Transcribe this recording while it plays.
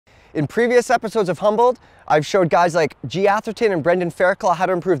In previous episodes of Humbled, I've showed guys like G. Atherton and Brendan Fairclough how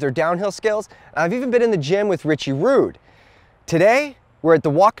to improve their downhill skills. And I've even been in the gym with Richie Rude. Today, we're at the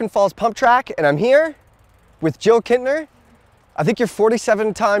Whatcom Falls pump track, and I'm here with Jill Kintner. I think you're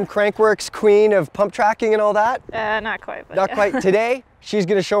 47-time Crankworks queen of pump tracking and all that. Not quite. But Not yeah. quite. Today, she's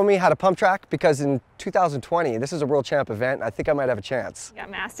gonna show me how to pump track because in 2020, this is a world champ event. I think I might have a chance. Got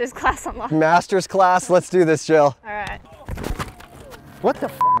master's class unlocked. Master's class, let's do this, Jill. All right. What the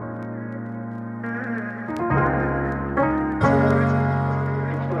f?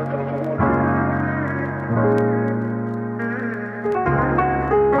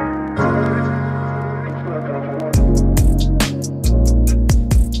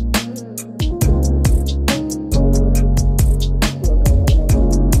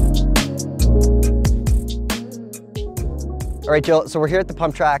 All right, Jill, so we're here at the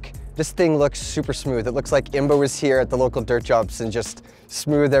pump track. This thing looks super smooth. It looks like Imbo was here at the local dirt jumps and just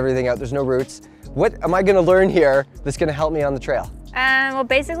smoothed everything out. There's no roots. What am I gonna learn here that's gonna help me on the trail? Well,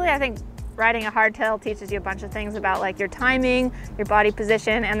 basically, I think riding a hardtail teaches you a bunch of things about like your timing, your body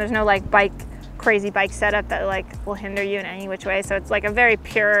position, and there's no like crazy bike setup that like will hinder you in any which way. So it's like a very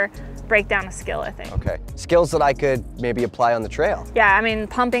pure breakdown of skill, I think. Okay, skills that I could maybe apply on the trail. Yeah, I mean,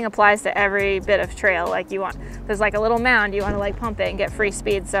 pumping applies to every bit of trail. Like there's like a little mound, you want to like pump it and get free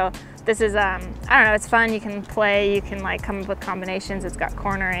speed. So this is, I don't know, it's fun. You can play, you can like come up with combinations. It's got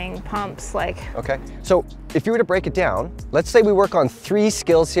cornering, pumps, like. Okay, so if you were to break it down, let's say we work on 3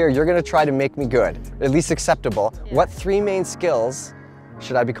 skills here. You're gonna try to make me good, at least acceptable. Yeah. What 3 main skills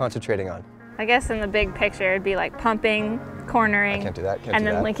should I be concentrating on? I guess in the big picture, it'd be like pumping, cornering, I can't do that. and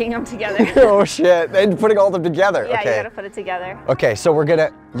then linking them together. Oh shit, and putting all of them together. Yeah, okay. You gotta put it together. Okay, so you're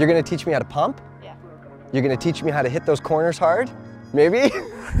gonna teach me how to pump? Yeah. You're gonna teach me how to hit those corners hard? Maybe?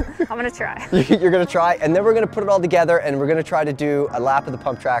 I'm gonna try. You're gonna try, and then we're gonna put it all together and we're gonna try to do a lap of the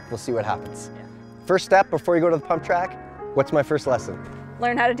pump track. We'll see what happens. Yeah. First step before you go to the pump track, what's my first lesson?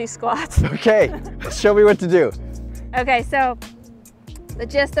 Learn how to do squats. Okay, show me what to do. Okay, so the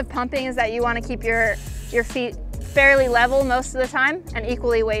gist of pumping is that you want to keep your feet fairly level most of the time and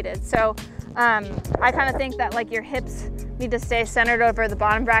equally weighted. So I kind of think that like your hips need to stay centered over the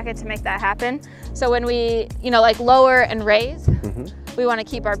bottom bracket to make that happen. So when we, like lower and raise, we want to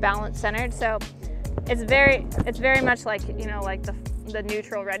keep our balance centered. So it's very much like, like the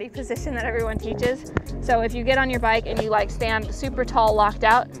neutral ready position that everyone teaches. So if you get on your bike and you like stand super tall locked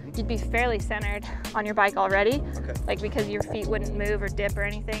out, you'd be fairly centered on your bike already. Okay. Like because your feet wouldn't move or dip or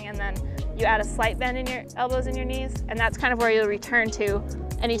anything, and then you add a slight bend in your elbows and your knees, and that's kind of where you'll return to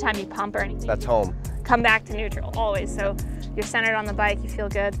anytime you pump or anything. That's home. Come back to neutral always. So you're centered on the bike, you feel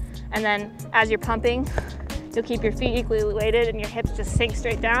good, and then as you're pumping, you'll keep your feet equally weighted and your hips just sink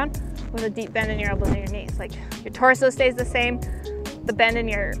straight down with a deep bend in your elbows and your knees. Like your torso stays the same, the bend in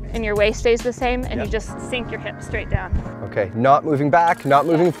your waist stays the same, and you just sink your hips straight down. Okay, not moving back, not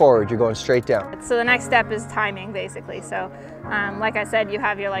moving forward, you're going straight down. So the next step is timing, basically. So like I said, you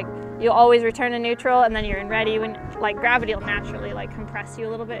have your you'll always return to neutral, and then you're in ready when like gravity will naturally like compress you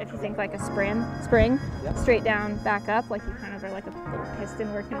a little bit. If you think like a spring, straight down, back up, like you kind of are like a little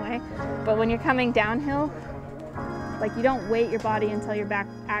piston working away. But when you're coming downhill, like you don't weight your body until your back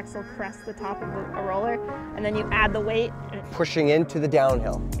axle crests the top of a roller, and then you add the weight. Pushing into the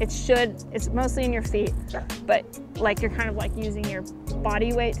downhill. It's mostly in your feet, but like you're kind of like using your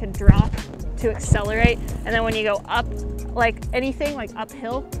body weight to drop, to accelerate. And then when you go up, like anything like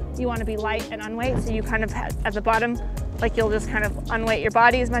uphill, you want to be light and unweight. So you kind of at the bottom, like you'll just kind of unweight your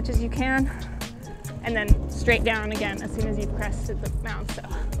body as much as you can, and then straight down again as soon as you've crested the mound. So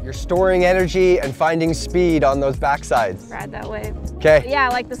you're storing energy and finding speed on those backsides. Ride that wave. Okay. Yeah,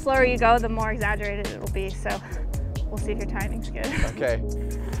 like the slower you go, the more exaggerated it will be. So we'll see if your timing's good. Okay.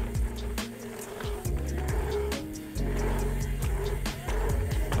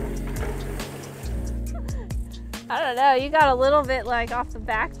 I don't know, you got a little bit like off the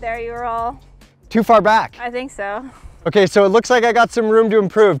back there. You were all... Too far back? I think so. Okay, so it looks like I got some room to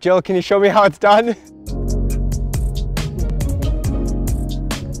improve. Jill, can you show me how it's done?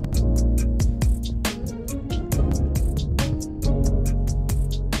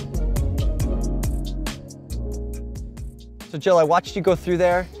 So Jill, I watched you go through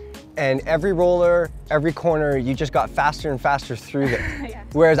there, and every roller, every corner, you just got faster and faster through there. Yeah.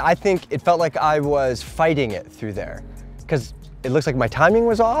 Whereas I think it felt like I was fighting it through there. Because it looks like my timing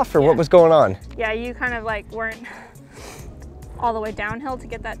was off, or what was going on? Yeah, you kind of like weren't all the way downhill to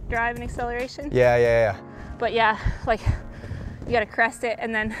get that drive and acceleration. Yeah. But yeah, like you gotta crest it,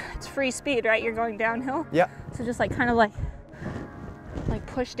 and then it's free speed, right? You're going downhill. Yeah. So just like kind of like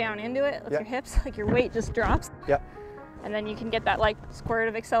push down into it with your hips, like your weight just drops. Yeah. and then you can get that like squirt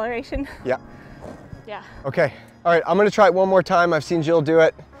of acceleration. Yeah. Yeah. Okay. All right, I'm gonna try it one more time. I've seen Jill do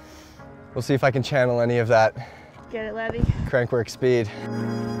it. We'll see if I can channel any of that. Get it, Levy. Crankwork speed.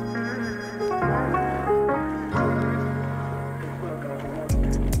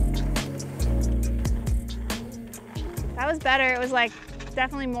 That was better. It was like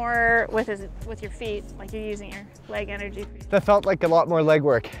definitely more with your feet, like you're using your leg energy. That felt like a lot more leg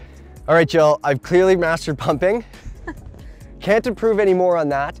work. All right, Jill, I've clearly mastered pumping. Can't improve any more on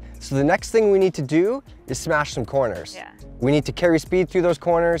that. So the next thing we need to do is smash some corners. Yeah. We need to carry speed through those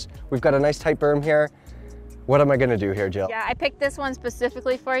corners. We've got a nice tight berm here. What am I gonna do here, Jill? Yeah, I picked this one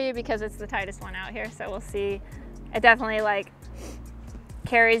specifically for you because it's the tightest one out here. So we'll see. It definitely like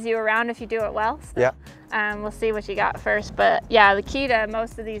carries you around if you do it well. So, yeah. We'll see what you got first. But yeah, the key to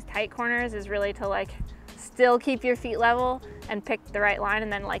most of these tight corners is really to like still keep your feet level and pick the right line,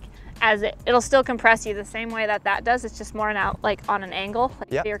 and then like as it'll still compress you the same way that does. It's just more now like on an angle.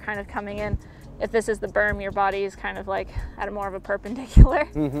 Like yep. You're kind of coming in. If this is the berm, your body is kind of like at a more of a perpendicular.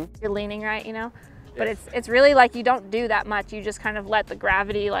 Mm-hmm. You're leaning right, you know? But it's really like you don't do that much. You just kind of let the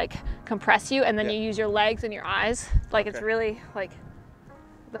gravity like compress you, and then you use your legs and your eyes. Like it's really like...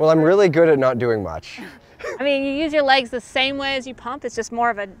 Well, I'm really good at not doing much. I mean, you use your legs the same way as you pump. It's just more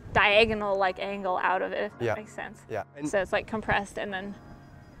of a diagonal like angle out of it, if that makes sense. Yeah. So it's like compressed, and then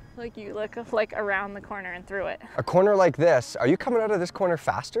like you look like around the corner and through it. A corner like this, are you coming out of this corner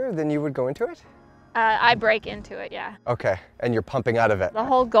faster than you would go into it? I break into it, yeah. Okay, and you're pumping out of it. The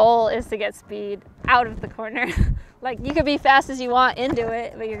whole goal is to get speed out of the corner. Like you could be fast as you want into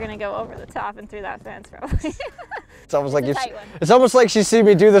it, but you're gonna go over the top and through that fence probably. It's almost like it's almost like she's seen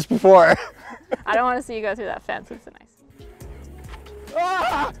me do this before. I don't want to see you go through that fence. It's nice.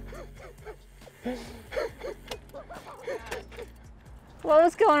 Ah! What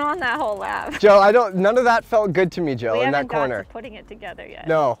was going on that whole lap? Joe, none of that felt good to me, Joe, we in that corner. We haven't got to putting it together yet.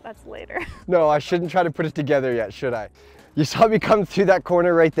 No. That's later. No, I shouldn't try to put it together yet, should I? You saw me come through that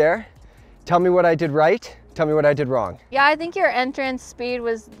corner right there. Tell me what I did right. Tell me what I did wrong. Yeah, I think your entrance speed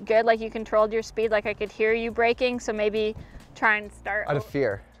was good. Like you controlled your speed. Like I could hear you braking. So maybe try and start. Out of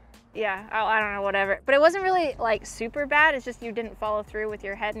fear. Yeah, I don't know, whatever. But it wasn't really like super bad. It's just you didn't follow through with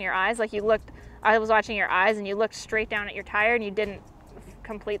your head and your eyes. Like you looked, I was watching your eyes and you looked straight down at your tire and you didn't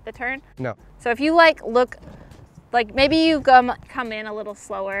complete the turn. No. So if you like look, like maybe you come in a little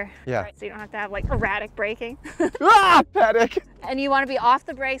slower. Yeah. Right, so you don't have to have like erratic braking. Ah, panic. And you want to be off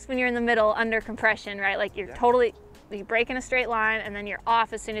the brakes when you're in the middle under compression, right? Like you're totally, you brake in a straight line and then you're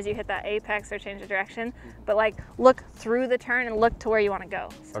off as soon as you hit that apex or change of direction. But like look through the turn and look to where you want to go.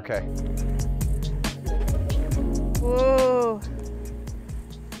 So. Okay. Whoa.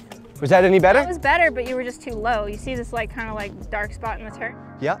 Was that any better? That was better, but you were just too low. You see this like kind of like dark spot in the turn?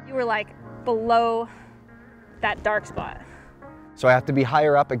 Yeah. You were like below that dark spot. So I have to be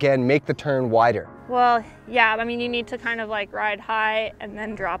higher up again, make the turn wider. Well, yeah, I mean, you need to kind of like ride high and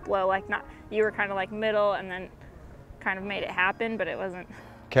then drop low, like not, you were kind of like middle and then kind of made it happen, but it wasn't.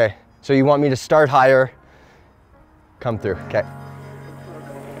 Okay, so you want me to start higher, come through, okay.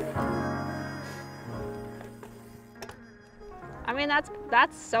 I mean,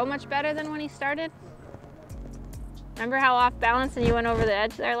 that's so much better than when he started. Remember how off balance and you went over the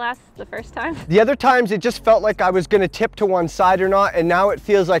edge there the first time? The other times it just felt like I was gonna tip to one side or not, and now it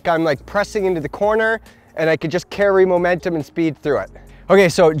feels like I'm like pressing into the corner and I could just carry momentum and speed through it. Okay,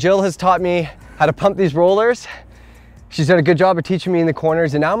 so Jill has taught me how to pump these rollers. She's done a good job of teaching me in the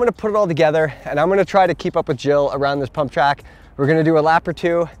corners, and now I'm gonna put it all together and I'm gonna try to keep up with Jill around this pump track. We're gonna do a lap or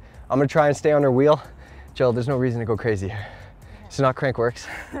two. I'm gonna try and stay on her wheel. Jill, there's no reason to go crazy here. It's not Crankworks.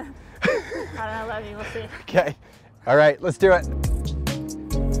 I don't know, Levy, we'll see. Okay, all right, let's do it.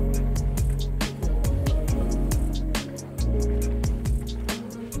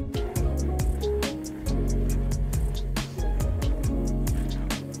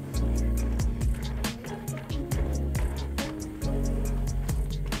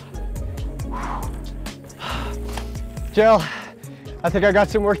 Jill, I think I got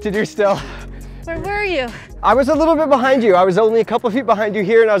some work to do still. Where were you? I was a little bit behind you. I was only a couple feet behind you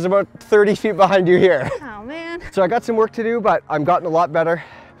here, and I was about 30 feet behind you here. Oh man. So I got some work to do, but I'm gotten a lot better.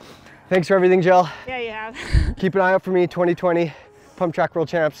 Thanks for everything, Jill. Yeah, you have. Keep an eye out for me, 2020 Pump Track World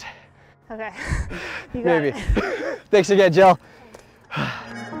Champs. Okay, you got Maybe. it. Thanks again, Jill.